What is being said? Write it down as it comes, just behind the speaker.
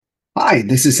Hi,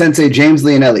 this is Sensei James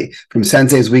Leonelli from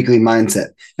Sensei's Weekly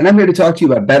Mindset, and I'm here to talk to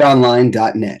you about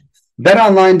BetOnline.net.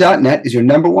 BetOnline.net is your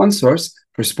number one source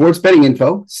for sports betting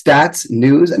info, stats,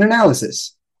 news, and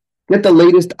analysis. Get the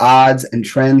latest odds and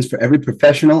trends for every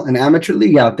professional and amateur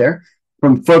league out there,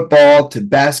 from football to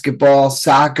basketball,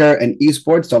 soccer, and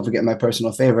esports. Don't forget my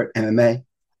personal favorite, MMA.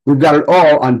 We've got it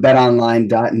all on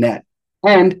BetOnline.net.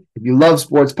 And if you love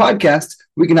sports podcasts,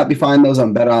 we can help you find those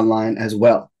on BetOnline as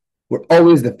well. We're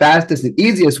always the fastest and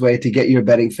easiest way to get your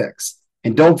betting fix.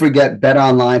 And don't forget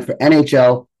BetOnline for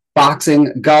NHL,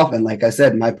 boxing, golf, and like I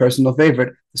said, my personal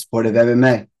favorite, the sport of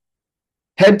MMA.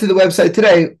 Head to the website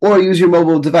today or use your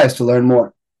mobile device to learn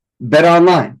more.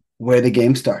 BetOnline, where the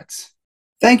game starts.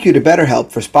 Thank you to BetterHelp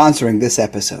for sponsoring this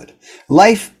episode.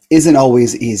 Life isn't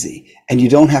always easy, and you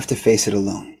don't have to face it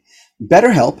alone.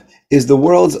 BetterHelp is the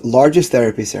world's largest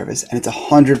therapy service, and it's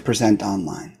 100%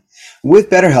 online.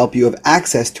 With BetterHelp, you have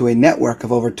access to a network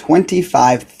of over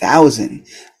 25,000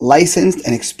 licensed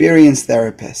and experienced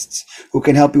therapists who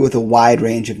can help you with a wide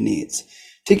range of needs.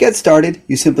 To get started,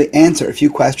 you simply answer a few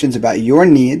questions about your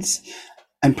needs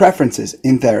and preferences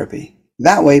in therapy.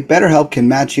 That way, BetterHelp can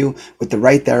match you with the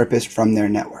right therapist from their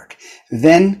network.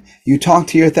 Then, you talk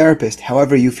to your therapist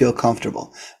however you feel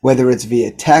comfortable, whether it's via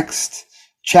text,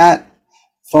 chat,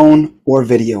 phone, or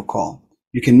video call.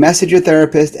 You can message your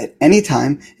therapist at any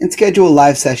time and schedule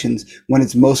live sessions when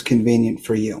it's most convenient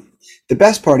for you. The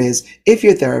best part is, if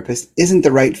your therapist isn't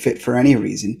the right fit for any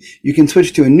reason, you can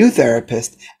switch to a new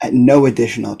therapist at no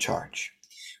additional charge.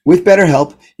 With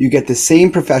BetterHelp, you get the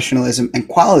same professionalism and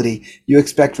quality you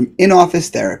expect from in-office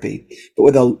therapy, but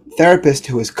with a therapist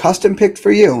who is custom-picked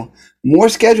for you, more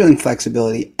scheduling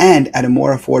flexibility, and at a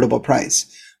more affordable price,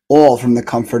 all from the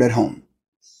comfort at home.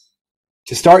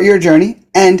 To start your journey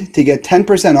and to get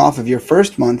 10% off of your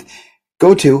first month,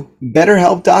 go to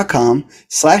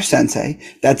betterhelp.com/sensei.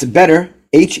 That's better,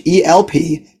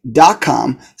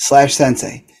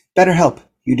 HELP.com/sensei. BetterHelp,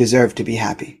 you deserve to be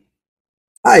happy.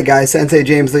 Hi guys, Sensei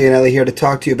James Leonelli here to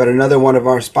talk to you about another one of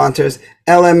our sponsors,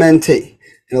 LMNT.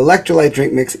 An electrolyte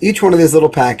drink mix. Each one of these little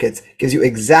packets gives you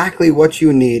exactly what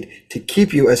you need to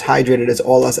keep you as hydrated as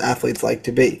all us athletes like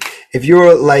to be. If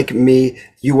you're like me,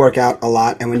 you work out a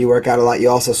lot, and when you work out a lot, you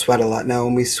also sweat a lot. Now,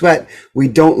 when we sweat, we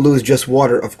don't lose just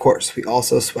water, of course. We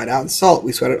also sweat out salt.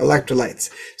 We sweat out electrolytes.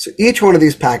 So each one of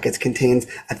these packets contains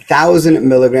 1,000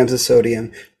 milligrams of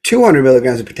sodium, 200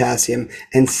 milligrams of potassium,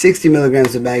 and 60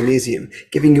 milligrams of magnesium,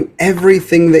 giving you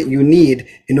everything that you need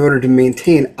in order to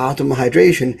maintain optimal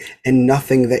hydration and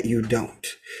nothing that you don't.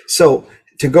 So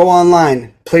to go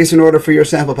online, place an order for your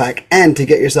sample pack, and to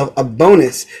get yourself a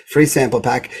bonus free sample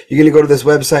pack, you're going to go to this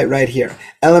website right here,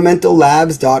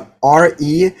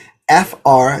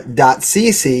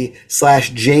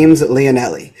 elementallabs.refr.cc/James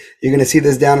Leonelli. You're going to see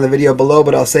this down in the video below,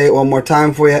 but I'll say it one more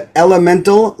time for you.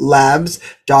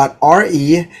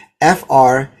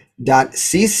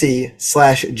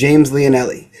 elementallabs.refr.cc/James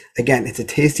Leonelli. Again, it's a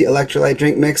tasty electrolyte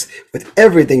drink mix with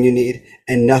everything you need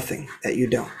and nothing that you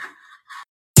don't.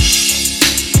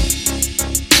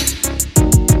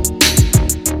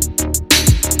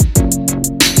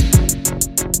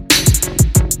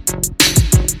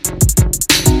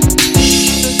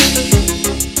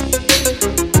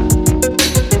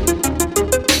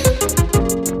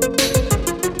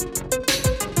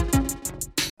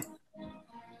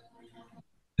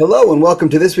 Hello and welcome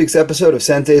to this week's episode of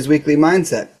Sensei's Weekly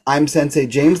Mindset. I'm Sensei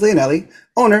James Leonelli,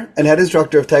 owner and head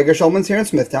instructor of Tiger Schulman's here in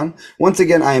Smithtown. Once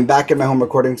again, I am back in my home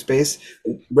recording space,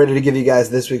 ready to give you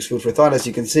guys this week's food for thought. As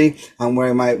you can see, I'm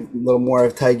wearing my little more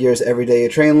of Tiger's Everyday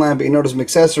Train lamp, but you notice I'm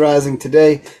accessorizing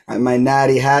today my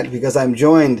natty hat because I'm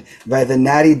joined by the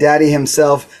natty daddy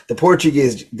himself, the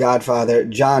Portuguese godfather,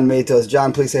 John Matos.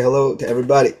 John, please say hello to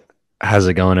everybody. How's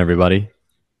it going, everybody?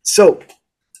 So,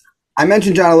 I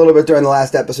mentioned John a little bit during the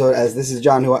last episode, as this is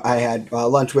John who I had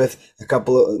lunch with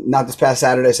not this past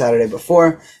Saturday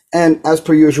before. And as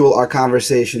per usual, our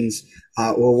conversations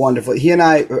were wonderful. He and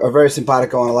I are very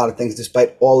simpatico on a lot of things,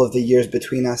 despite all of the years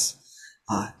between us.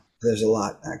 There's a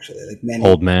lot, actually, like many.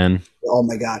 Old man. Oh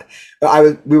my God.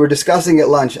 We were discussing at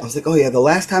lunch. I was like, oh yeah, the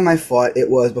last time I fought, it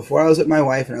was before I was with my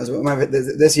wife, and I was with my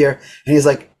this year. And he's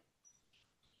like,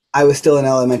 I was still in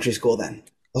elementary school then.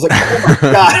 I was like, oh my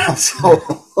God, I'm so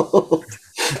old.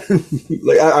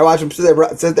 Like I watched him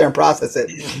sit there and process it,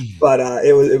 but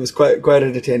it was quite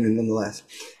entertaining nonetheless.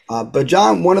 But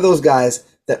John, one of those guys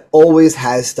that always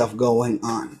has stuff going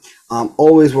on,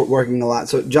 always working a lot.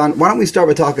 So John, why don't we start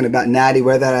with talking about Natty,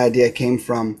 where that idea came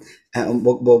from, and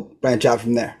we'll branch out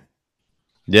from there.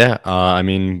 Yeah, I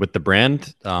mean, with the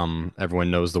brand,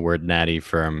 everyone knows the word Natty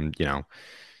from,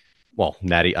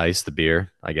 Natty Ice, the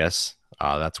beer, I guess.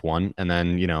 That's one. And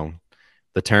then,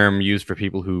 the term used for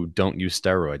people who don't use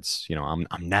steroids,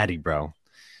 I'm natty, bro.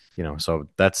 So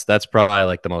that's probably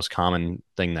like the most common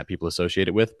thing that people associate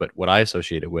it with. But what I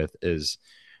associate it with is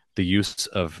the use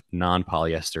of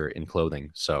non-polyester in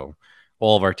clothing. So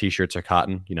all of our t-shirts are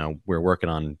cotton. We're working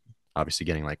on obviously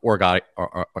getting like organic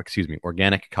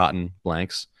cotton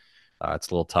blanks. It's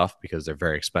a little tough because they're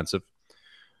very expensive.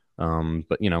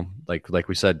 But like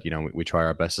we said, we try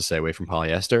our best to stay away from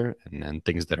polyester and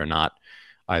things that are not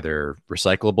either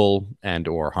recyclable and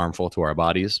or harmful to our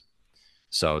bodies.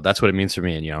 So that's what it means for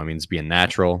me. And it means being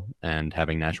natural and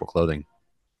having natural clothing.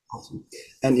 Awesome.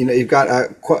 And you've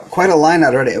got quite a line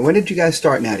out already. When did you guys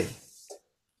start Natty?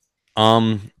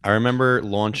 I remember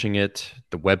launching it,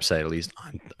 the website at least,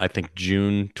 on I think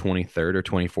June 23rd or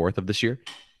 24th of this year.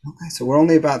 Okay, so we're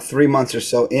only about 3 months or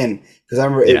so in, because I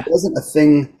remember it Yeah. wasn't a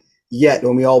thing yet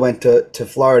when we all went to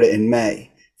Florida in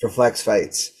May for Flex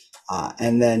Fights,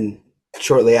 and then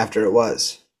shortly after it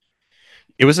was.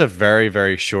 It was a very,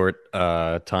 very short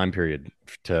time period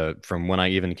to from when I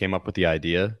even came up with the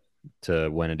idea to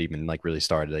when it even like really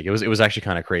started. Like it was actually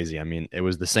kind of crazy. I mean, it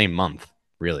was the same month,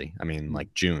 really. I mean,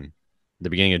 like June. The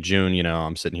beginning of June,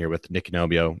 I'm sitting here with Nick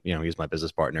Canobio, he's my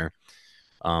business partner.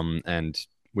 And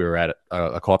we were at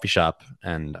a coffee shop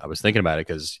and I was thinking about it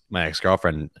because my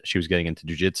ex-girlfriend, she was getting into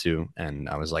jujitsu and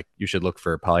I was like, you should look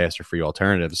for polyester free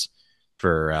alternatives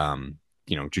for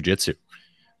jujitsu.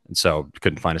 And so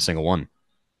couldn't find a single one.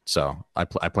 So I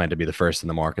plan to be the first in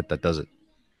the market that does it.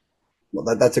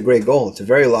 Well, that's a great goal. It's a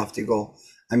very lofty goal.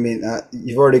 I mean,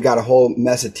 you've already got a whole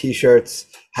mess of t-shirts,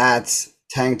 hats,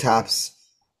 tank tops.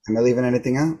 Am I leaving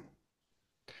anything out?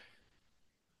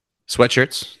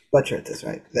 Sweatshirts. Sweatshirt, that's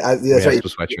right. We That's have right.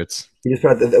 some sweatshirts. You just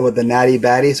put with the Natty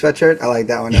Batty sweatshirt. I like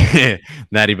that one.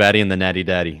 Natty Batty and the Natty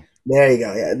Daddy. There you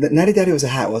go. Yeah, the Natty Daddy was a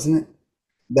hat, wasn't it?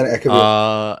 Then I could be.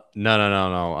 No, no, no,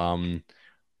 no.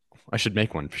 I should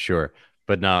make one for sure.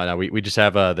 But no, no, we just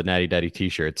have the Natty Daddy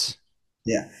t-shirts.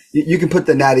 Yeah, you can put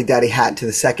the Natty Daddy hat to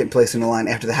the second place in the line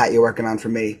after the hat you're working on for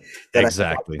me. That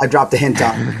Exactly. I dropped a hint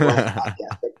on. Yeah,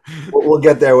 we'll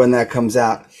get there when that comes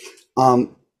out.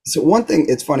 So one thing,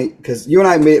 it's funny because you and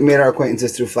I made our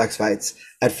acquaintances through Flex Fights.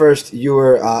 At first, you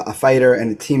were a fighter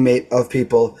and a teammate of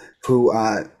people who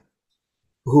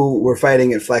were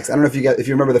fighting at Flex. I don't know if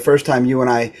you remember the first time you and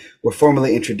I were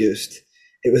formally introduced.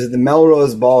 It was at the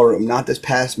Melrose Ballroom, not this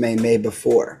past May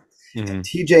before. Mhm.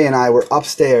 TJ and I were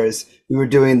upstairs. We were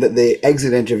doing the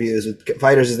exit interviews with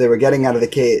fighters as they were getting out of the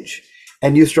cage.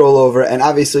 And you stroll over, and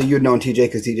obviously you'd known TJ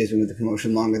because TJ's been with the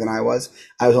promotion longer than I was.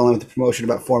 I was only with the promotion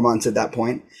about 4 months at that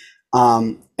point.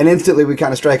 And instantly we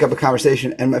kind of strike up a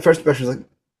conversation. And my first impression was like,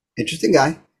 interesting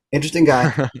guy, interesting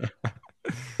guy.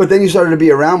 But then you started to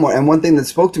be around more. And one thing that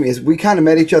spoke to me is we kind of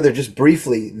met each other just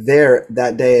briefly there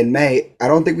that day in May. I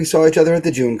don't think we saw each other at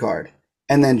the June card.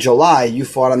 And then July, you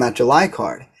fought on that July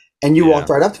card. And you walked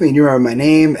right up to me and you remember my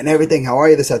name and everything. How are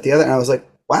you? This, that, the other. And I was like,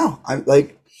 wow.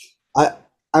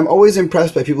 I'm always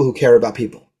impressed by people who care about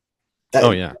people.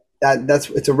 Oh yeah.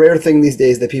 It's a rare thing these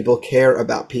days that people care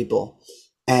about people.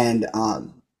 And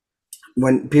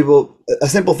when people, a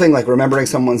simple thing like remembering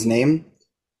someone's name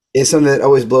is something that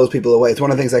always blows people away. It's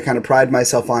one of the things I kind of pride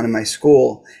myself on in my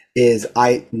school is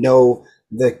I know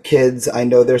the kids, I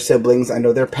know their siblings, I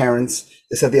know their parents.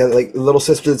 This at the other, like little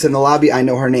sister that's in the lobby, I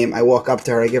know her name. I walk up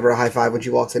to her, I give her a high five when she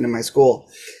walks into my school.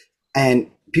 And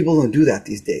people don't do that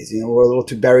these days. We're a little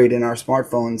too buried in our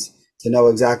smartphones to know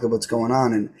exactly what's going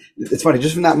on. And it's funny,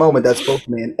 just from that moment, that spoke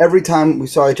to me. And every time we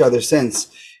saw each other since,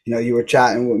 you were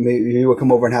chatting with me, you would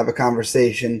come over and have a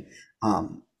conversation,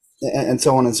 and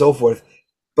so on and so forth.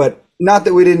 But not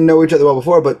that we didn't know each other well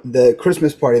before, but the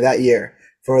Christmas party that year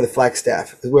for the Flex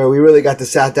staff is where we really got to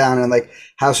sat down and like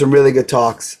have some really good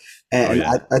talks. And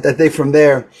I think from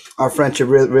there, our friendship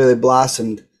really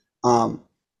blossomed.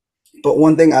 But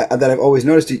one thing that I've always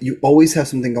noticed, you always have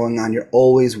something going on. You're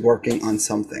always working on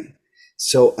something.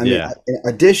 So, I mean, in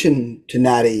addition to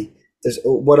Natty,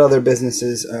 what other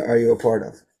businesses are you a part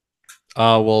of?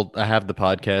 Well, I have the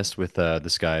podcast with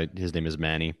this guy. His name is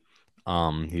Manny.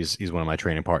 He's one of my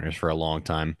training partners for a long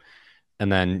time.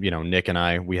 And then, Nick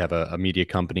and we have a media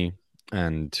company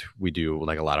and we do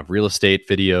like a lot of real estate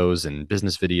videos and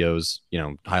business videos,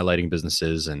 highlighting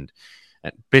businesses and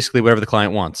basically whatever the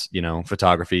client wants,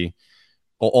 photography,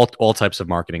 all types of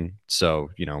marketing. So,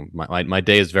 my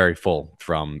day is very full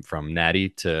from Natty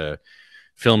to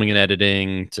filming and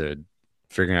editing to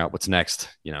figuring out what's next,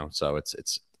 so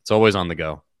it's always on the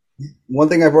go. One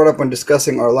thing I brought up when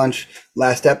discussing our lunch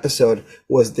last episode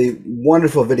was the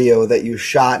wonderful video that you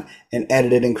shot and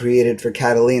edited and created for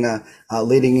Catalina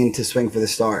leading into Swing for the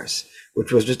Stars,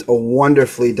 which was just a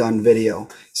wonderfully done video.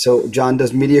 So John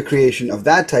does media creation of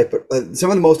that type. But some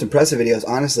of the most impressive videos,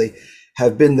 honestly,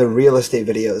 have been the real estate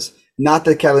videos. Not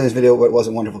the Catalina's video, but it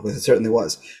wasn't wonderful because it certainly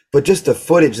was. But just the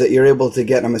footage that you're able to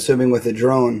get, I'm assuming with a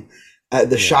drone,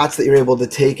 the shots that you're able to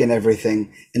take and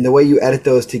everything, and the way you edit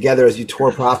those together as you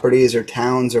tour properties or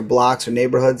towns or blocks or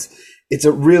neighborhoods, it's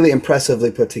a really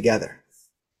impressively put together.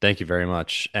 Thank you very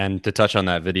much. And to touch on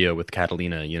that video with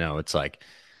Catalina, it's like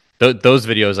those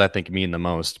videos I think mean the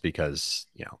most because,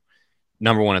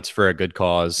 number one, it's for a good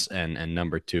cause. And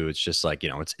number two, it's just like,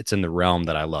 it's in the realm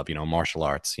that I love, martial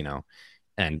arts,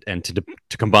 and to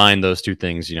combine those two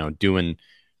things, doing,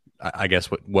 I guess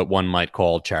what one might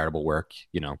call charitable work,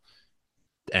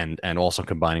 and also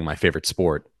combining my favorite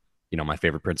sport, my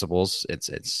favorite principles.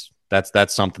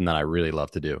 That's something that I really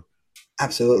love to do.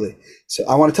 Absolutely. So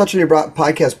I want to touch on your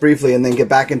podcast briefly and then get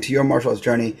back into your martial arts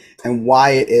journey and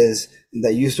why it is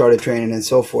that you started training and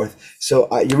so forth. So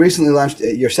you recently launched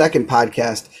your second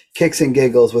podcast, Kicks and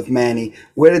Giggles with Manny.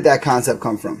 Where did that concept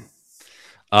come from?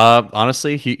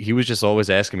 Honestly, he was just always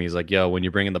asking me, he's like, yo, when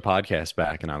you're bringing the podcast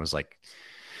back? And I was like,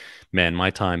 man, my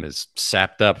time is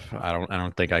sapped up. I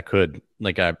don't think I could.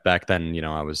 Like back then,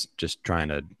 I was just trying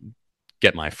to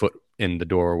get my foot in the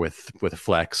door with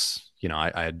Flex.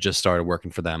 I had just started working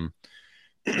for them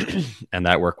and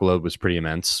that workload was pretty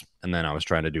immense. And then I was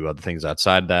trying to do other things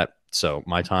outside that. So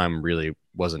my time really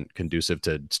wasn't conducive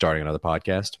to starting another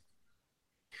podcast.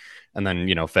 And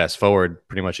then, fast forward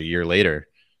pretty much a year later,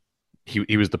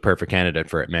 he was the perfect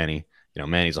candidate for it, Manny.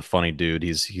 Manny's a funny dude.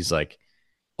 He's like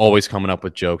always coming up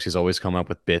with jokes. He's always coming up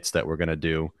with bits that we're going to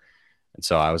do. And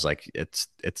so I was like, it's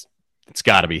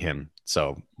got to be him.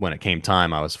 So when it came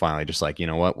time, I was finally just like, you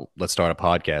know what, let's start a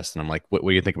podcast. And I'm like, what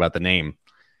do you think about the name?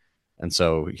 And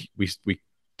so we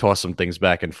tossed some things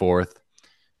back and forth.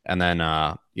 And then,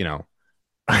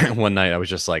 one night I was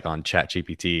just like on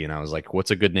ChatGPT and I was like,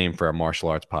 what's a good name for a martial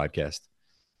arts podcast?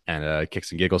 And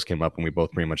Kicks and Giggles came up and we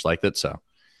both pretty much liked it. So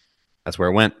that's where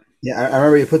it went. Yeah, I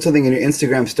remember you put something in your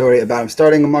Instagram story about I'm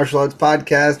starting a martial arts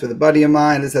podcast with a buddy of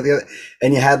mine, this, that, the other,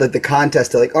 and you had like the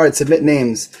contest to like, all right, submit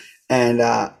names. And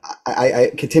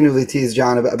I continually tease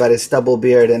John about his stubble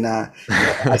beard, and I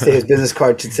say his business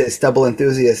card should say stubble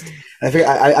enthusiast. And I figured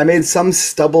I made some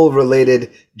stubble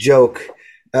related joke.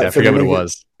 I forget what it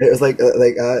was. It was like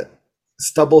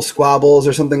stubble squabbles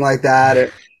or something like that,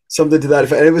 or something to that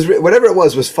effect. And it was whatever it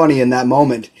was funny in that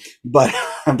moment, but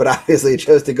obviously it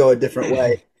chose to go a different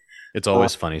way. It's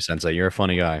always funny, Sensei. You're a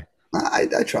funny guy. I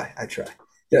try.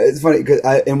 Yeah, it's funny because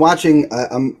in watching,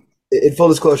 in full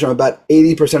disclosure, I'm about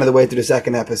 80% of the way through the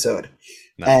second episode.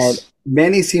 Nice. And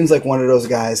Manny seems like one of those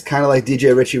guys, kind of like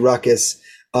DJ Richie Ruckus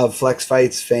of Flex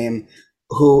Fights fame,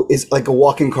 who is like a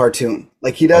walking cartoon.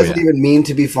 Like he doesn't even mean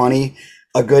to be funny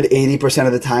a good 80%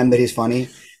 of the time that he's funny,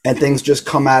 and things just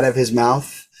come out of his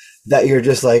mouth that you're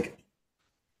just like,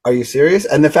 are you serious?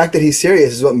 And the fact that he's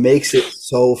serious is what makes it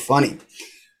so funny.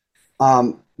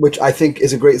 Which I think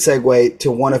is a great segue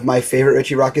to one of my favorite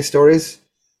Richie Ruckus stories,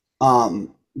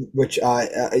 which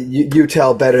you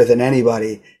tell better than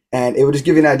anybody. And it would just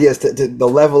give you an idea as to the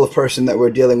level of person that we're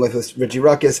dealing with Richie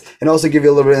Ruckus, and also give you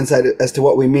a little bit of insight as to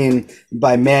what we mean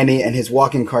by Manny and his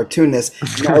walking cartoonness.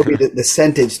 And that would be the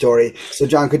scented story. So,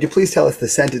 John, could you please tell us the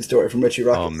scented story from Richie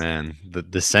Ruckus? Oh, man,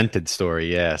 the scented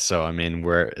story, yeah. So, I mean,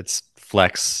 it's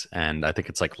Flex, and I think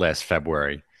it's like last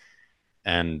February.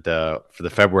 And for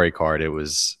the February card, it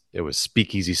was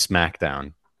Speakeasy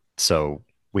Smackdown. So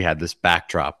we had this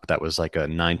backdrop that was like a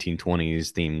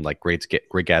 1920s themed, like Great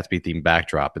Gatsby themed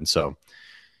backdrop. And so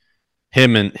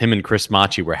him and Chris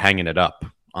Machi were hanging it up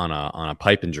on a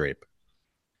pipe and drape.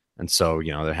 And so,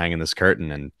 they're hanging this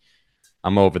curtain, and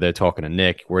I'm over there talking to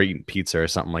Nick. We're eating pizza or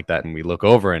something like that. And we look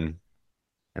over and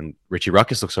Richie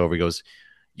Ruckus looks over. He goes,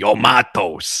 "Yo,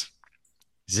 Matos,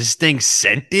 is this thing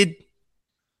scented?"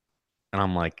 And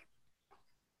I'm like,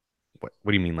 what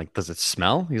do you mean? Like, does it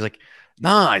smell? He's like,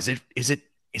 nah, is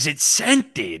it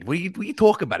scented? What are you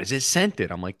talking about? Is it scented?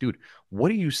 I'm like, dude,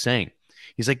 what are you saying?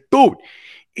 He's like, dude,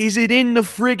 is it in the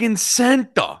friggin'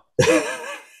 center?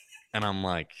 And I'm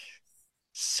like,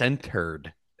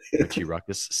 centered, Richie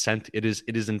Ruckus. It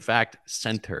is in fact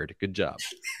centered. Good job.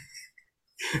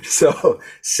 So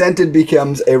scented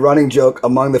becomes a running joke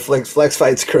among the Flex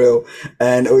Fights crew,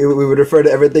 and we would refer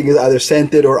to everything as either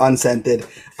scented or unscented.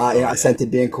 Scented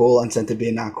being cool, unscented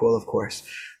being not cool, of course.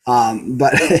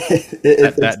 But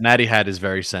that natty hat is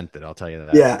very scented. I'll tell you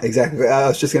that. Yeah, exactly. I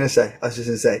was just gonna say,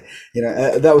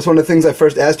 that was one of the things I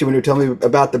first asked you when you were telling me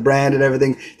about the brand and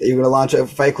everything, that you were gonna launch a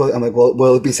fight club. I'm like, well,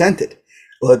 will it be scented?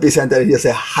 Will it be scented? And you'll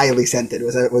say highly scented.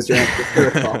 Was your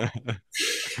answer?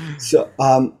 So,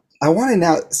 I want to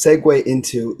now segue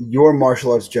into your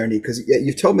martial arts journey because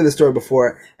you've told me the story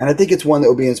before, and I think it's one that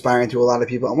will be inspiring to a lot of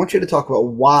people. I want you to talk about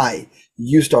why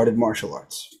you started martial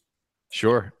arts.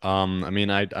 Sure. I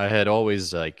mean, I had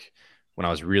always like when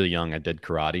I was really young, I did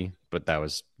karate, but that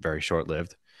was very short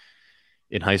lived.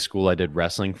 In high school, I did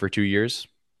wrestling for 2 years.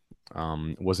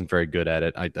 Wasn't very good at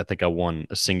it. I think I won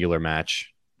a singular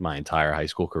match my entire high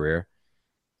school career.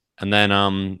 And then,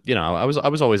 I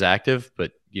was always active,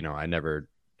 but I never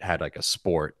had like a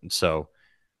sport. And so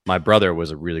my brother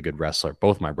was a really good wrestler,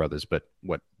 both my brothers, but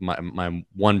what my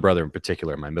one brother in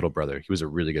particular, my middle brother, he was a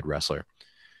really good wrestler.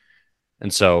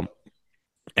 And so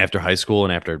after high school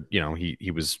and after,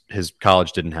 he was his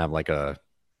college didn't have like a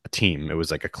team. It was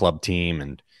like a club team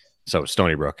and so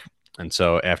Stony Brook. And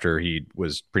so after he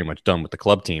was pretty much done with the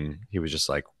club team, he was just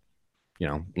like,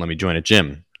 let me join a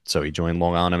gym. So he joined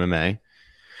Long Island MMA.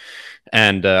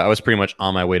 And I was pretty much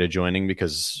on my way to joining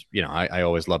because, I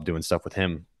always loved doing stuff with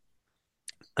him.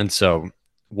 And so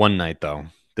one night, though,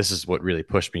 this is what really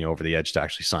pushed me over the edge to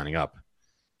actually signing up.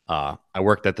 I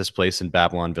worked at this place in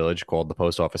Babylon Village called the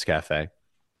Post Office Cafe.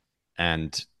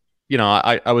 And,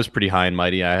 I was pretty high and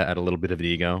mighty. I had a little bit of an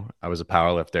ego. I was a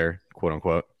power lifter, quote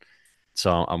unquote.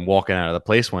 So I'm walking out of the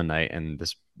place one night, and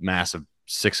this massive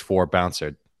 6'4"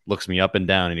 bouncer looks me up and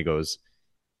down and he goes,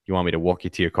 "You want me to walk you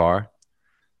to your car?"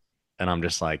 And I'm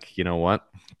just like, you know what?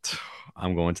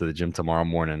 I'm going to the gym tomorrow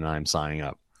morning and I'm signing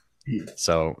up.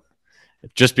 So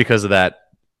just because of that,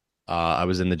 I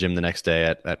was in the gym the next day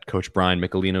at Coach Brian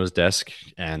Michelino's desk,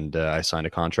 and I signed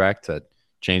a contract that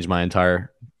changed my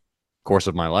entire course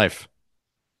of my life.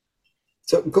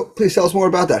 So please tell us more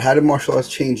about that. How did martial arts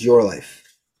change your life?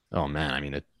 Oh man, I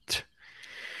mean, it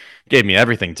gave me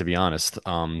everything, to be honest.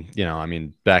 I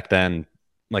mean, back then,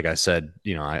 like I said,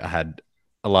 I had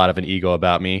a lot of an ego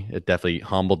about me. It definitely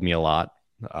humbled me a lot.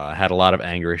 I had a lot of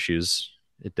anger issues.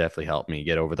 It definitely helped me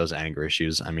get over those anger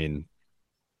issues. I mean,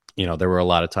 there were a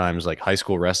lot of times like high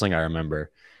school wrestling. I remember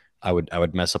I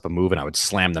would mess up a move and I would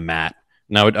slam the mat.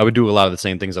 And I would do a lot of the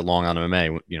same things at Long Island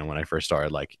MMA. When I first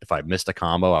started, like if I missed a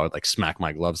combo, I would like smack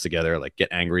my gloves together, like get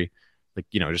angry, like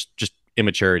just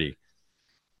immaturity.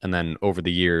 And then over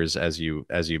the years, as you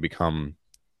become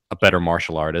a better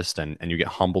martial artist and you get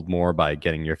humbled more by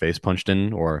getting your face punched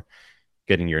in or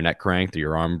getting your neck cranked or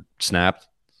your arm snapped,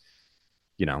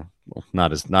 well,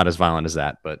 not as violent as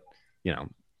that, but you know,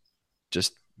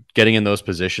 just getting in those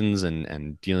positions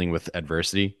and dealing with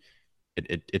adversity,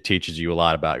 it teaches you a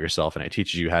lot about yourself and it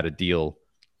teaches you how to deal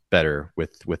better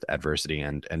with adversity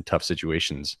and tough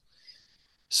situations.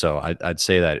 So I'd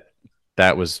say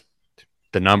that was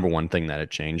the number one thing that it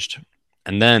changed.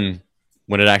 And then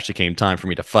when it actually came time for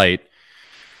me to fight,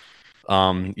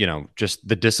 just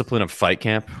the discipline of fight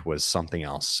camp was something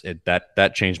else.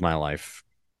 That changed my life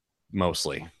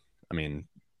mostly. I mean,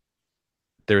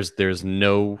 there's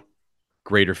no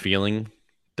greater feeling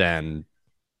than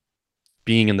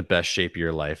being in the best shape of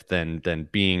your life, than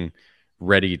being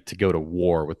ready to go to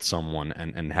war with someone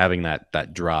and having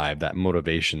that drive, that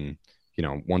motivation.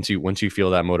 Once you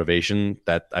feel that motivation,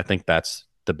 that I think that's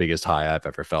the biggest high I've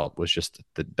ever felt, was just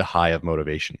the high of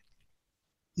motivation.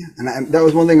 Yeah, and that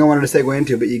was one thing I wanted to segue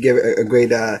into, but you gave a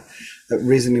great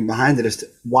reasoning behind it as to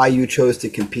why you chose to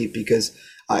compete. Because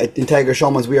in Tiger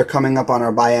Schulman's, we are coming up on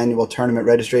our biannual tournament.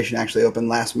 Registration actually opened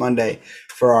last Monday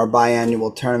for our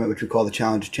biannual tournament, which we call the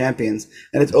Challenge of Champions,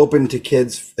 and it's open to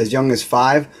kids as young as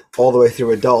 5 all the way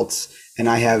through adults. And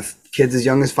I have kids as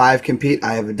young as 5 compete.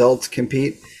 I have adults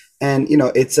compete, and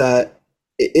it's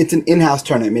an in-house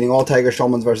tournament, meaning all Tiger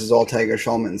Schulman's versus all Tiger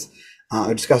Schulman's.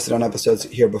 I discussed it on episodes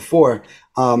here before,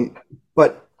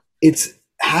 but it's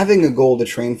having a goal to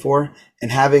train for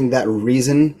and having that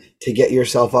reason to get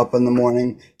yourself up in the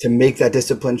morning, to make that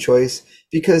disciplined choice,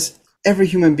 because every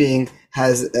human being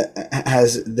has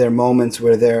their moments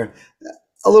where they're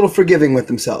a little forgiving with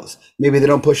themselves. Maybe they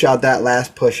don't push out that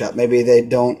last push up. Maybe they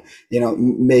don't,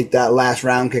 make that last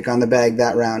round kick on the bag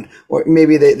that round. Or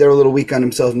maybe they're a little weak on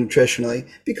themselves nutritionally,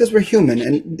 because we're human.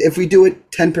 And if we do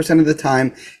it 10% of the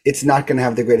time, it's not going to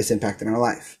have the greatest impact in our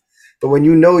life. But when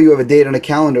you have a date on a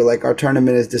calendar, like our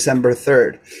tournament is December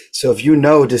 3rd. So if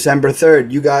December 3rd,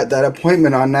 you got that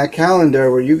appointment on that calendar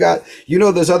where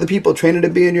there's other people training to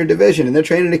be in your division and they're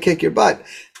training to kick your butt,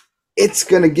 it's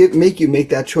going to make you make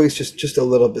that choice just a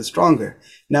little bit stronger.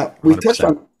 Now, we've touched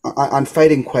 100%. on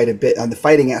fighting quite a bit, on the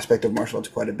fighting aspect of martial arts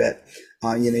quite a bit.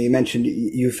 You mentioned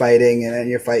you fighting and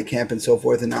your fight camp and so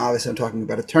forth, and now obviously I'm talking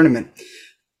about a tournament.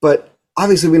 But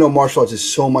obviously we know martial arts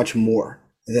is so much more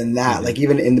than that. Hmm. Like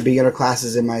even in the beginner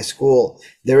classes in my school,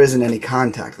 there isn't any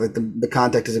contact. Like the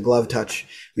contact is a glove touch.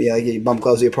 You bump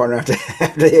gloves with your partner after,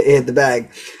 after you hit the bag.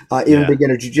 Even Yeah.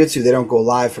 beginner jujitsu, they don't go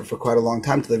live for quite a long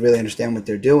time until they really understand what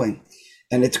they're doing.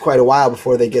 And it's quite a while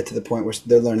before they get to the point where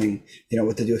they're learning,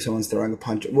 what to do if someone's throwing a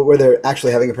punch, where they're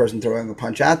actually having a person throwing a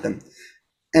punch at them.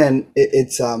 And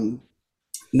it's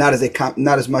not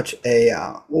as much a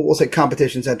we'll say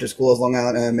competition center school as Long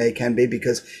Island MMA can be,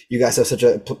 because you guys have such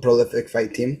a prolific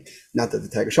fight team. Not that the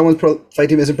Tiger Showman's fight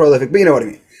team isn't prolific, but you know what I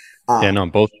mean. Yeah, Um, no,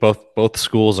 both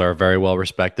schools are very well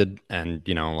respected, and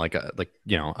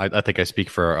I think I speak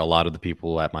for a lot of the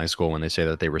people at my school when they say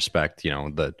that they respect,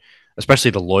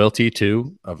 especially the loyalty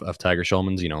too of Tiger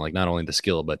Schulman's. Like not only the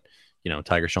skill, but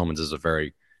Tiger Schulman's is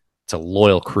it's a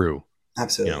loyal crew,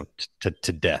 Absolutely.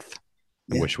 to death,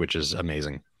 Yeah. which is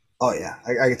amazing. Oh yeah,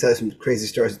 I can tell you some crazy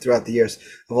stories throughout the years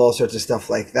of all sorts of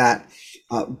stuff like that.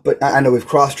 But I know we've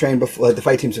cross trained before. Like the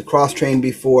fight teams have cross trained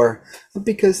before,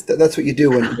 because that's what you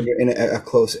do when you're in a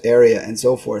close area and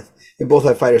so forth. We both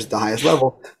have fighters at the highest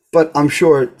level, but I'm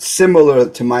sure similar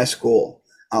to my school,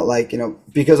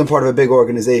 because I'm part of a big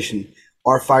organization,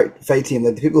 our fight team,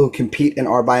 the people who compete in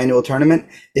our biannual tournament,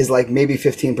 is like maybe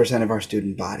 15% of our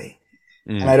student body.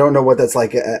 And I Mm, don't know what that's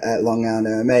like at Long Island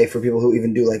MMA for people who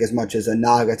even do like as much as a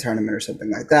Naga tournament or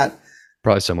something like that.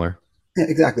 probably similar. Yeah,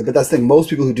 exactly. But that's the thing. Most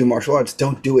people who do martial arts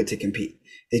don't do it to compete.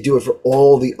 They do it for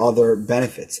all the other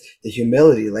benefits, the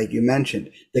humility, like you mentioned,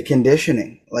 the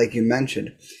conditioning, like you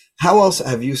mentioned. How else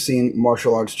have you seen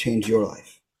martial arts change your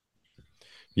life?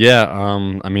 Yeah,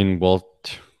 I mean, well,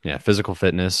 yeah, physical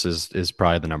fitness is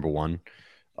probably the number one.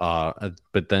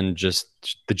 But then just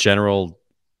the general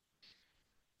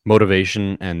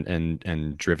motivation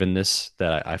and drivenness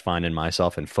that I find in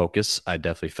myself and focus, I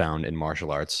definitely found in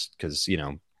martial arts because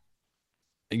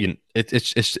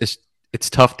it's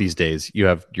tough these days. You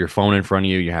have your phone in front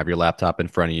of you, you have your laptop in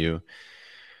front of you.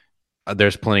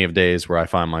 There's plenty of days where I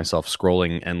find myself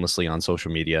scrolling endlessly on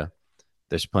social media.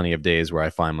 There's plenty of days where I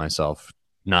find myself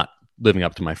not living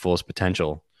up to my fullest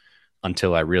potential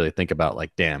until I really think about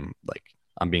like, damn, like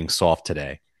I'm being soft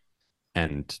today.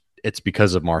 And it's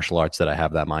because of martial arts that I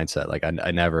have that mindset. Like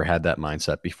I never had that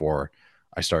mindset before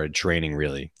I started training.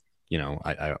 Really,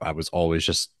 I was always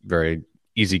just very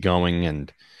easygoing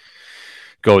and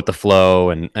go with the flow,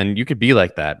 and you could be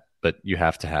like that, but you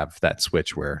have to have that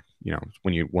switch where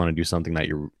when you want to do something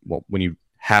when you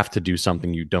have to do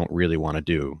something you don't really want to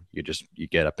do, you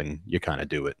get up and you kind of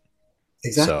do it.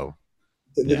 Exactly. So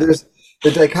yeah, There's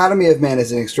the dichotomy of man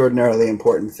is an extraordinarily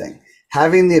important thing.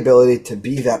 Having the ability to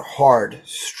be that hard,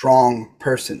 strong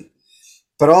person,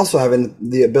 but also having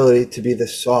the ability to be the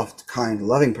soft, kind,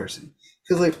 loving person.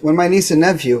 Because like when my niece and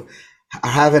nephew are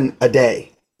having a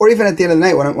day, or even at the end of the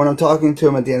night, when I'm talking to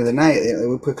him at the end of the night,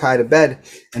 we put Kai to bed,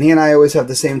 and he and I always have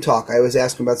the same talk. I always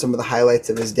ask him about some of the highlights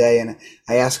of his day, and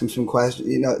I ask him some questions,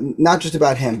 not just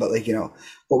about him, but like,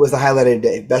 what was the highlight of the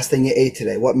day? Best thing you ate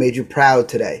today? What made you proud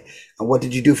today? What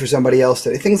did you do for somebody else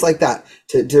today? Things like that,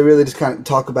 to really just kind of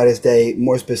talk about his day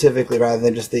more specifically rather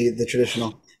than just the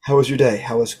traditional, how was your day?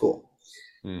 How was school?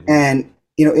 hmm, And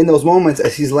in those moments,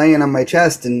 as he's laying on my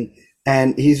chest, and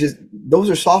he's just, those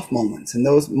are soft moments, and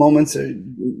those moments are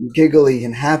giggly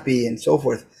and happy and so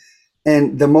forth.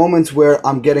 And the moments where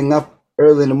I'm getting up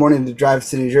early in the morning to drive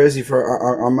to New Jersey for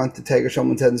our month to Tiger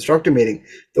Showman's head instructor meeting,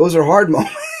 those are hard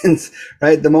moments,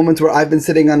 right? The moments where I've been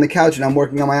sitting on the couch and I'm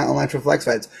working on my online for flex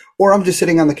fights, or I'm just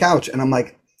sitting on the couch and I'm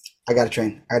like, I got to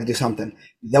train, I got to do something.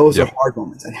 Those are yep, hard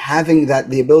moments, and having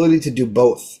the ability to do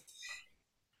both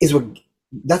is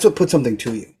that's what puts something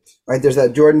to you, right? There's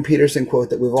that Jordan Peterson quote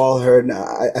that we've all heard. And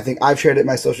I think I've shared it in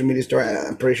my social media story.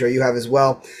 I'm pretty sure you have as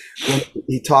well. When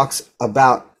he talks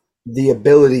about the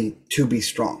ability to be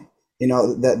strong,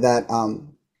 the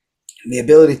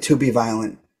ability to be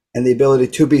violent, and the ability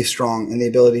to be strong, and the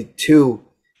ability to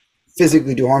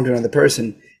physically do harm to another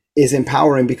person is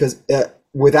empowering, because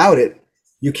without it,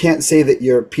 you can't say that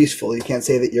you're peaceful. You can't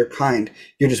say that you're kind.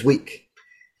 You're just weak.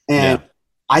 And yeah,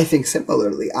 I think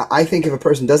similarly, I think if a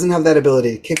person doesn't have that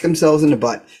ability to kick themselves in the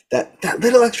butt, that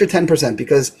little extra 10%,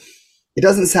 because it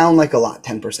doesn't sound like a lot,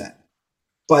 10%.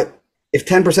 But if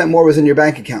 10% more was in your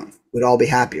bank account, we'd all be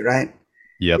happy, right? If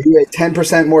yep, you ate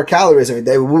 10% more calories every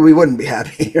day, we wouldn't be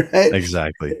happy, right?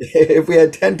 exactly. If we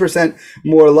had 10%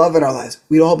 more love in our lives,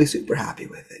 we'd all be super happy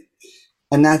with it.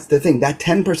 And that's the thing. That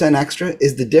 10% extra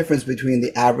is the difference between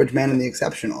the average man and the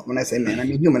exceptional. When I say man, I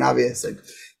mean human, obviously.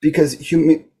 Because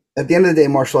at the end of the day,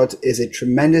 martial arts is a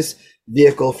tremendous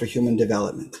vehicle for human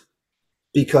development,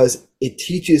 because it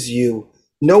teaches you,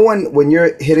 no one, when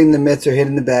you're hitting the mitts or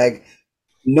hitting the bag,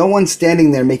 no one's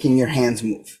standing there making your hands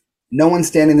move. No one's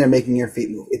standing there making your feet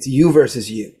move. It's you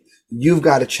versus you. You've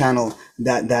got to channel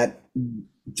that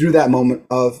through that moment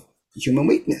of human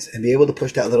weakness and be able to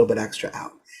push that little bit extra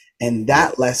out. And Yep.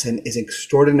 that lesson is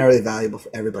extraordinarily valuable for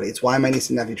everybody. It's why my niece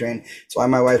and nephew train. It's why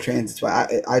my wife trains. It's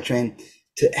why I train,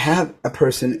 to have a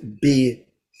person be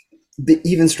the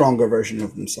even stronger version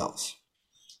of themselves.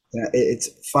 It's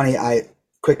funny.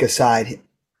 Quick aside,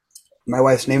 my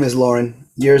wife's name is Lauren.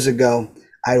 Years ago,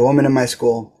 I had a woman in my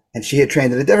school, and she had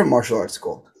trained at a different martial arts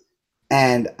school.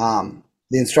 And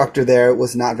the instructor there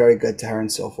was not very good to her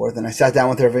and so forth. And I sat down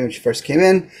with her when she first came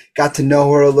in, got to know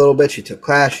her a little bit. She took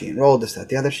class, she enrolled, this, that,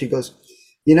 the other. She goes,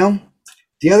 you know,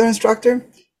 the other instructor,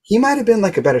 he might have been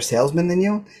like a better salesman than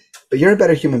you, but you're a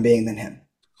better human being than him.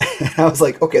 And I was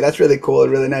like, okay, that's really cool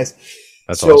and really nice.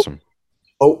 That's So, awesome.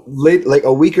 like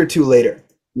a week or two later,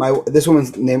 this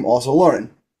woman's name also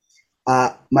Lauren.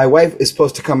 My wife is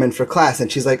supposed to come in for class,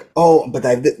 and she's like, "Oh, but I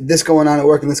have this going on at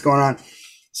work and this going on,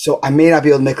 so I may not be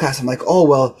able to make class." I'm like, "Oh,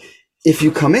 well, if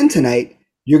you come in tonight,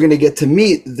 you're going to get to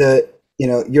meet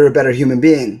you're a better human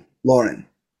being, Lauren."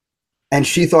 And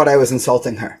she thought I was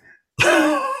insulting her.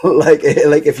 like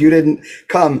if you didn't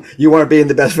come, you weren't being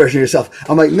the best version of yourself.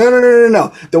 I'm like, no, no, no, no,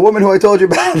 no. The woman who I told you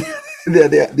about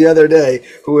the other day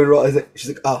who enrolled, she's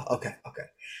like, oh, okay, okay.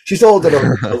 She sold it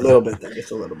a little bit there,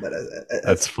 just a little bit, That's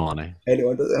as funny.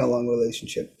 anyone does in a long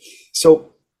relationship.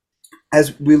 So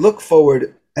as we look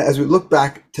forward, as we look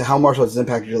back to how martial arts has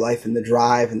impacted your life and the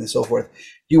drive and the so forth,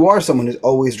 you are someone who's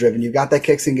always driven. You've got that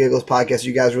Kicks and Giggles podcast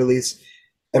you guys release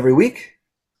every week.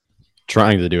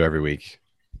 Trying to do every week.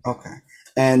 Okay.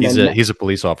 And He's then a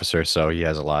police officer, so he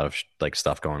has a lot of like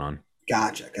stuff going on.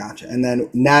 gotcha. And then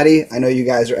Natty, I know you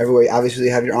guys are everywhere. Obviously,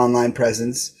 you have your online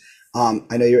presence.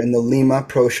 I know you're in the Lima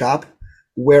Pro Shop.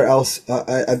 Where else?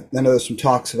 I know there's some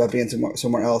talks about being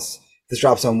somewhere else. This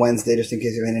drops on Wednesday, just in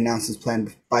case you have any announcements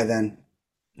planned by then.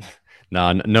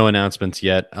 No, no announcements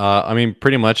yet. I mean,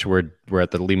 pretty much we're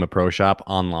at the Lima Pro Shop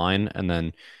online, and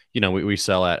then we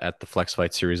sell at the Flex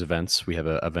Fight Series events. We have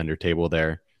a vendor table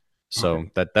there, Okay, so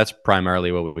that's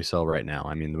primarily what we sell right now.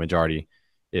 I mean, the majority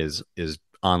is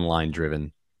online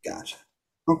driven. gotcha.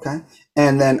 Okay,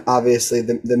 and then obviously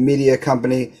the media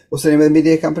company. What's the name of the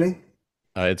media company?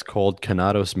 It's called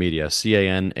Canatos Media,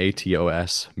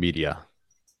 Canatos Media.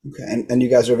 Okay, and you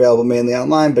guys are available mainly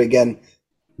online, but again,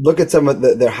 look at some of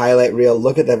their highlight reel.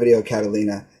 Look at that video of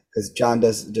Catalina, because John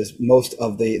does just most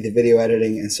of the video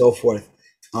editing and so forth.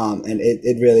 And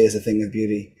it really is a thing of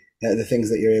beauty, the things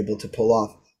that you're able to pull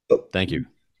off. But Thank you.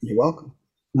 you're welcome.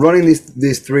 Running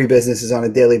these three businesses on a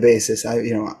daily basis,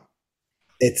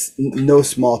 it's no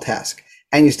small task,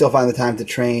 and you still find the time to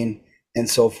train and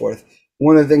so forth.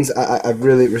 One of the things I've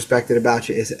really respected about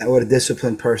you is what a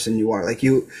disciplined person you are. Like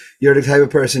you're the type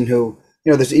of person who,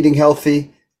 there's eating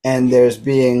healthy and there's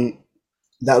being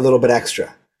that little bit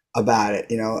extra about it,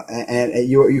 and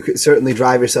you could certainly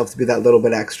drive yourself to be that little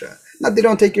bit extra. Not that you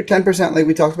don't take your 10% like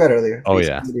we talked about earlier. Oh You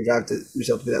yeah. certainly drive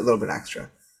yourself to be that little bit extra.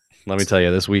 Let me tell you,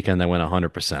 this weekend I went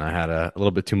 100%. I had a little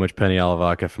bit too much Peniel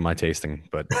vodka for my tasting,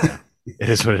 but it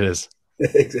is what it is.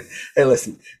 Hey,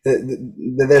 listen,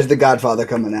 there's the Godfather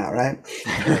coming out, right?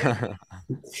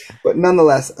 But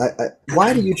nonetheless,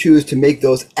 why do you choose to make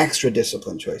those extra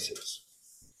discipline choices?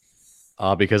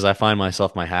 Because I find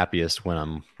myself my happiest when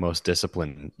I'm most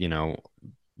disciplined.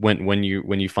 When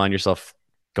you find yourself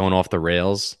going off the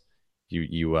rails,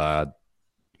 well,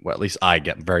 at least I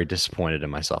get very disappointed in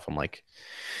myself. I'm like,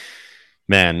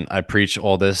 man, I preach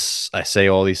all this, I say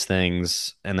all these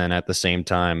things, and then at the same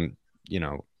time, you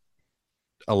know,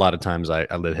 a lot of times I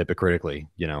live hypocritically.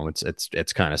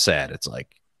 It's kind of sad. It's like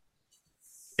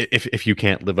if you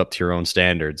can't live up to your own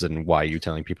standards, and why are you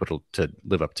telling people to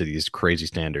live up to these crazy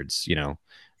standards?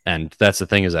 And that's the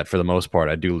thing, is that for the most part,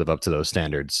 I do live up to those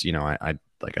standards. I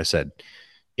like I said,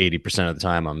 80% of the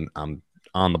time I'm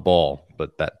on the ball,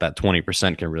 but that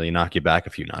 20% can really knock you back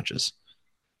a few notches.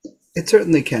 It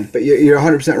certainly can, but you're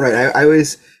 100% right. I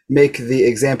always make the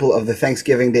example of the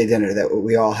Thanksgiving Day dinner that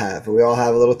we all have. We all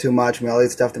have a little too much. We all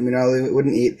eat stuff that we normally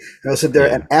wouldn't eat. And I'll sit there,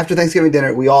 Yeah. and after Thanksgiving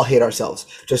dinner, we all hate ourselves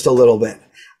just a little bit.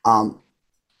 Um,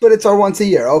 but it's our once a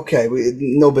year. Okay,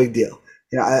 no big deal.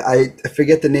 I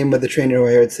forget the name of the trainer who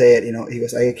I heard say it. He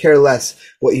goes, I care less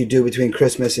what you do between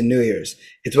Christmas and New Year's.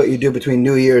 It's what you do between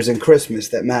New Year's and Christmas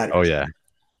that Oh matters. yeah.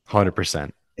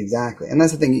 100%. Exactly. And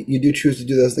that's the thing. You do choose to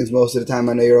do those things most of the time.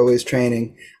 I know you're always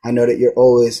training. I know that you're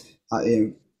always,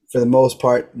 for the most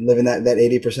part, living that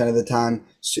 80% of the time.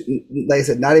 Like I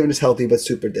said, not even just healthy, but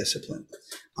super disciplined.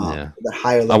 Yeah. That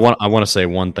higher I level. want I want to say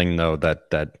one thing though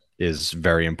that is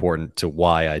very important to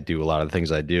why I do a lot of the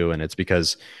things I do, and it's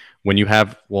because when you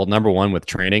have, well, number one, with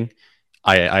training,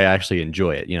 I actually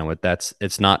enjoy it. You know,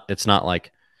 it's not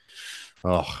like,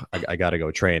 oh, I got to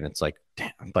go train. It's like,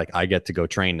 damn, like I get to go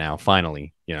train now,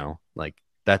 finally, you know, like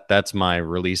that's my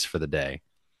release for the day,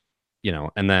 you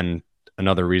know. And then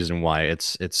another reason why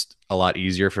it's a lot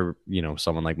easier for, you know,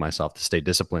 someone like myself to stay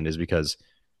disciplined is because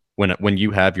when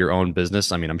you have your own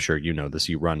business, I mean, I'm sure you know this,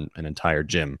 you run an entire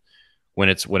gym. When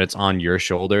it's on your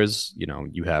shoulders, you know,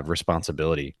 you have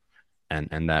responsibility,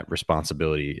 and that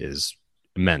responsibility is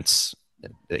immense.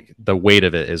 The weight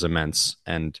of it is immense.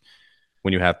 And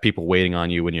when you have people waiting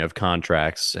on you, when you have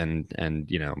contracts and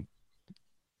you know,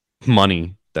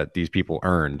 money that these people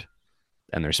earned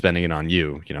and they're spending it on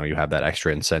you, you know, you have that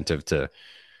extra incentive to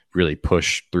really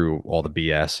push through all the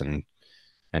BS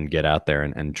and get out there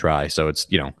and try. So it's,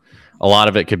 you know, a lot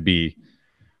of it could be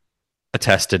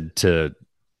attested to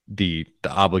the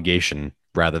obligation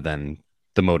rather than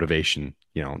the motivation.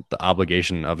 You know, the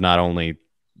obligation of not only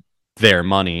their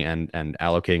money and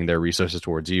allocating their resources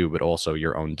towards you, but also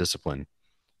your own discipline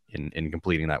in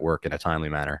completing that work in a timely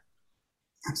manner.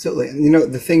 Absolutely. And you know,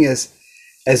 the thing is,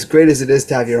 as great as it is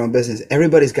to have your own business,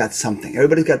 everybody's got something.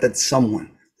 Everybody's got that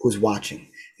someone who's watching.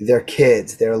 Their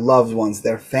kids, their loved ones,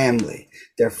 their family,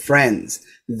 their friends,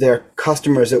 their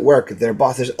customers at work, their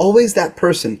boss. There's always that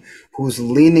person who's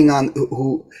leaning on,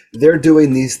 who they're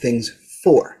doing these things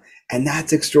for. And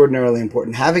that's extraordinarily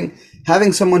important.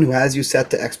 Having someone who has you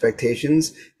set to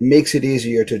expectations makes it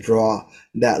easier to draw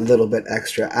that little bit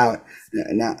extra out.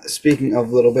 Now, speaking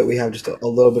of little bit, we have just a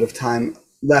little bit of time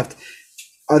left.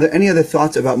 Are there any other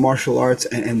thoughts about martial arts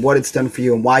and what it's done for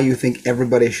you and why you think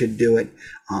everybody should do it,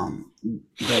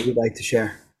 that you'd like to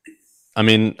share? I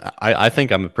mean, I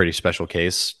think I'm a pretty special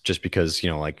case just because, you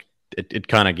know, like it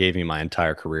kind of gave me my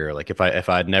entire career. Like if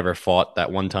I'd never fought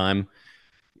that one time,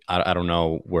 I don't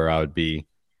know where I would be.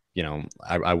 You know,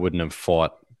 I wouldn't have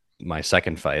fought my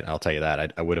second fight. I'll tell you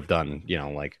that. I would have done, you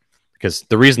know, like, because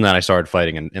the reason that I started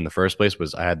fighting in the first place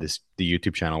was I had the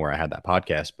YouTube channel where I had that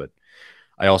podcast, but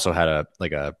I also had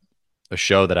a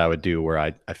show that I would do where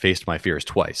I faced my fears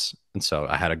twice. And so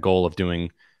I had a goal of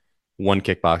doing one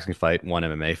kickboxing fight, one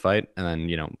MMA fight, and then,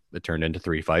 you know, it turned into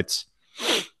three fights.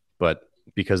 But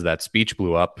because that speech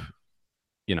blew up,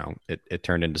 you know, it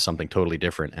turned into something totally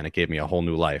different and it gave me a whole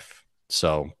new life.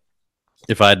 So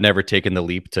if I had never taken the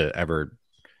leap to ever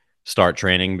start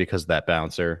training because that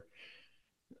bouncer,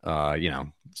 you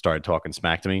know, started talking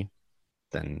smack to me,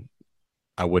 then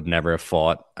I would never have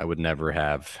fought. I would never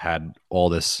have had all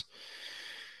this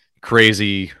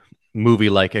crazy movie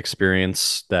like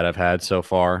experience that I've had so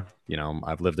far. You know,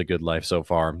 I've lived a good life so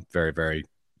far. Very, very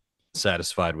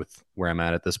satisfied with where I'm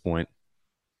at this point.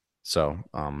 So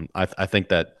I think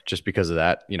that just because of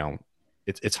that, you know,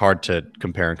 it's hard to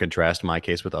compare and contrast my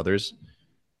case with others.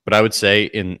 But I would say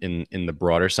in the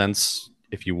broader sense,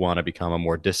 if you want to become a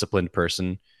more disciplined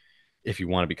person, if you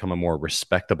want to become a more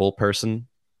respectable person,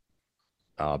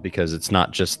 because it's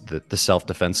not just the self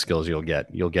defense skills you'll get,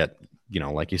 you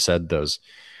know, like you said, those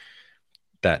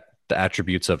that the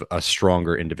attributes of a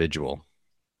stronger individual.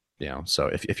 You know, so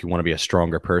if you want to be a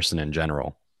stronger person in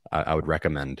general, I would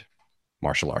recommend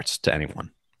martial arts to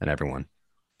anyone and everyone,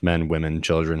 men, women,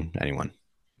 children, anyone.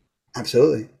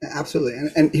 Absolutely, absolutely.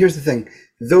 And here's the thing: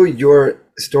 though your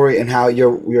story and how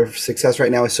your success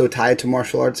right now is so tied to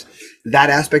martial arts, that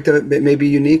aspect of it may be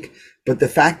unique. But the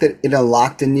fact that it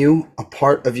unlocked in you a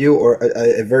part of you or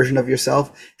a version of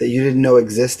yourself that you didn't know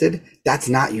existed, that's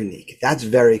not unique. That's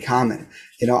very common.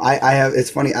 You know, I have. It's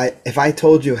funny. If I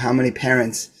told you how many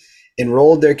parents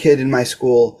enrolled their kid in my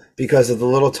school because of the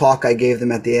little talk I gave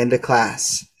them at the end of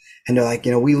class. And they're like,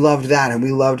 you know, we loved that and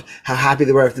we loved how happy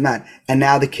they were with the mat. And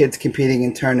now the kid's competing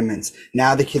in tournaments.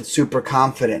 Now the kid's super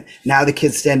confident. Now the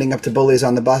kid's standing up to bullies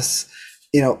on the bus,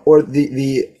 you know, or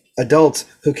the adults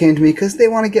who came to me because they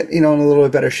want to get, you know, in a little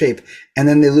bit better shape. And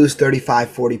then they lose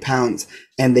 35, 40 pounds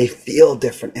and they feel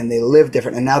different and they live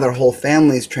different. And now their whole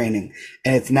family's training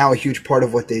and it's now a huge part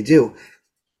of what they do.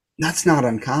 That's not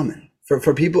uncommon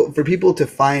for people to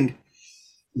find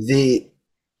the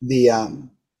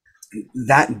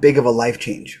that big of a life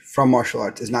change from martial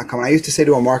arts is not common. I used to say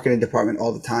to our marketing department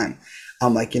all the time,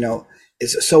 I'm like, you know,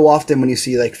 it's so often when you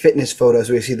see like fitness photos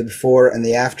where you see the before and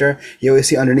the after, you always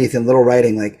see underneath in little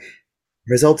writing like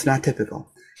results not typical.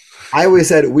 I always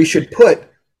said we should put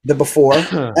the before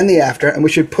and the after, and we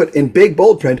should put in big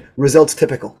bold print results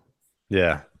typical.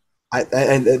 Yeah,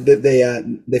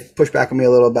 They push back on me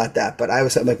a little about that, but I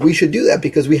was like, we should do that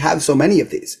because we have so many of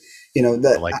these. You know, I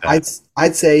that like that.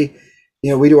 I'd say,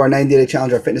 you know, we do our 90-day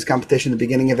challenge, our fitness competition at the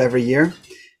beginning of every year,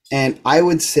 and I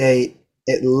would say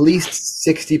at least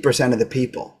 60% of the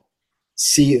people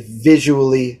see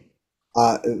visually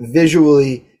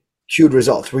cued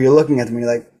results where you're looking at them and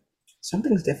you're like,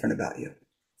 something's different about you.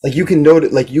 Like you can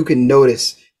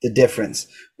notice the difference.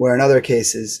 Where in other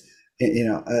cases,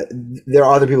 there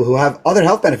are other people who have other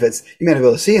health benefits. You may not be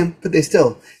able to see them, but they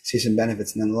still see some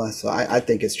benefits nonetheless. So I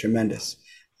think it's tremendous.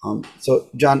 So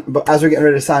John, but as we're getting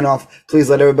ready to sign off, please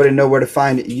let everybody know where to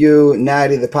find you,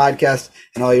 Natty, the podcast,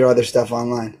 and all your other stuff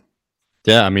online.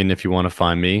 Yeah, I mean, if you want to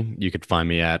find me, you could find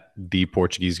me at the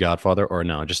Portuguese Godfather, or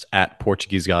no, just at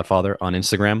Portuguese Godfather on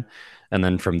Instagram. And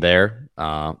then from there,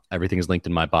 everything is linked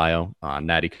in my bio,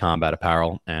 Natty Combat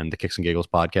Apparel and the Kicks and Giggles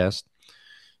podcast.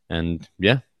 And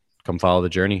yeah, come follow the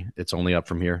journey. It's only up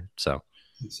from here. So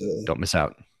Absolutely. Don't miss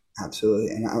out.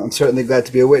 Absolutely. And I'm certainly glad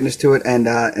to be a witness to it. And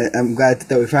I'm glad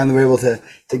that we finally were able to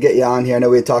get you on here. I know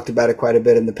we had talked about it quite a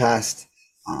bit in the past,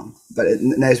 but it's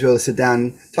nice to be able to sit down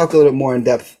and talk a little bit more in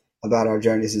depth about our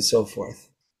journeys and so forth.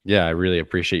 Yeah, I really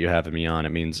appreciate you having me on. It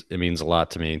means a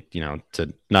lot to me,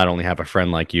 to not only have a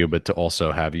friend like you, but to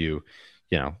also have you,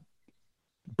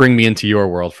 bring me into your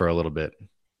world for a little bit.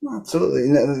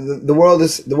 Absolutely. The world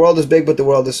is big, but the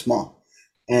world is small.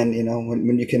 And,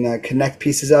 when you can connect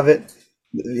pieces of it,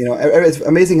 it's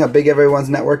amazing how big everyone's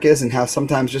network is and how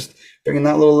sometimes just bringing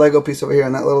that little Lego piece over here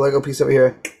and that little Lego piece over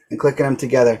here and clicking them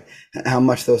together, how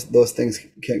much those things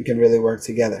can really work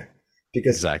together.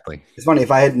 Because exactly. It's funny,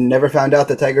 if I had never found out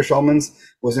that Tiger Schulman's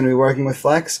was going to be working with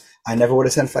Flex, I never would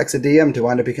have sent Flex a DM to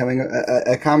wind up becoming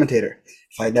a commentator.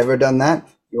 If I'd never done that,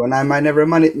 you and I might never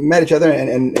have met each other,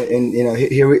 and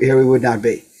here we would not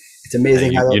be. It's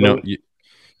amazing how you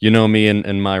know me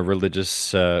and my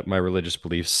religious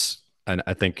beliefs. And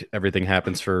I think everything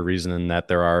happens for a reason, and that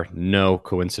there are no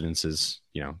coincidences.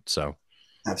 So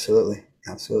absolutely.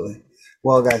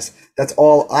 Well, guys, that's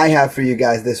all I have for you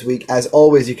guys this week. As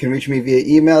always, you can reach me via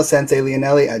email,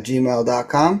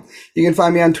 senseileonelli@gmail.com. You can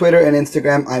find me on Twitter and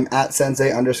Instagram. I'm at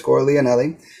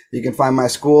sensei_Leonelli. You can find my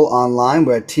school online.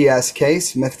 We're at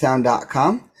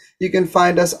tsksmithtown.com. You can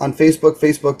find us on Facebook,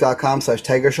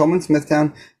 facebook.com/Tiger Schulman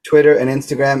Smithtown, Twitter and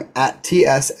Instagram at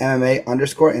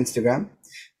tsmma_Instagram.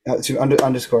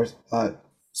 Underscores.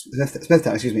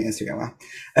 Smithtown, Instagram.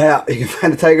 Wow. You can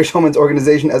find the Tiger Schulman's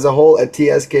organization as a whole at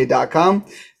tsk.com.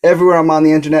 Everywhere I'm on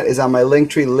the internet is on my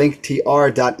Linktree,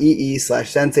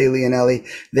 linktr.ee/Sensei Leonelli.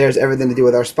 There's everything to do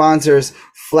with our sponsors,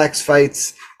 Flex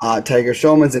Fights, Tiger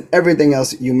Schulman's, and everything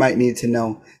else you might need to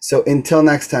know. So until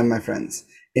next time, my friends,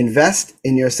 invest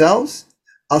in yourselves.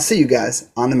 I'll see you guys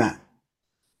on the mat.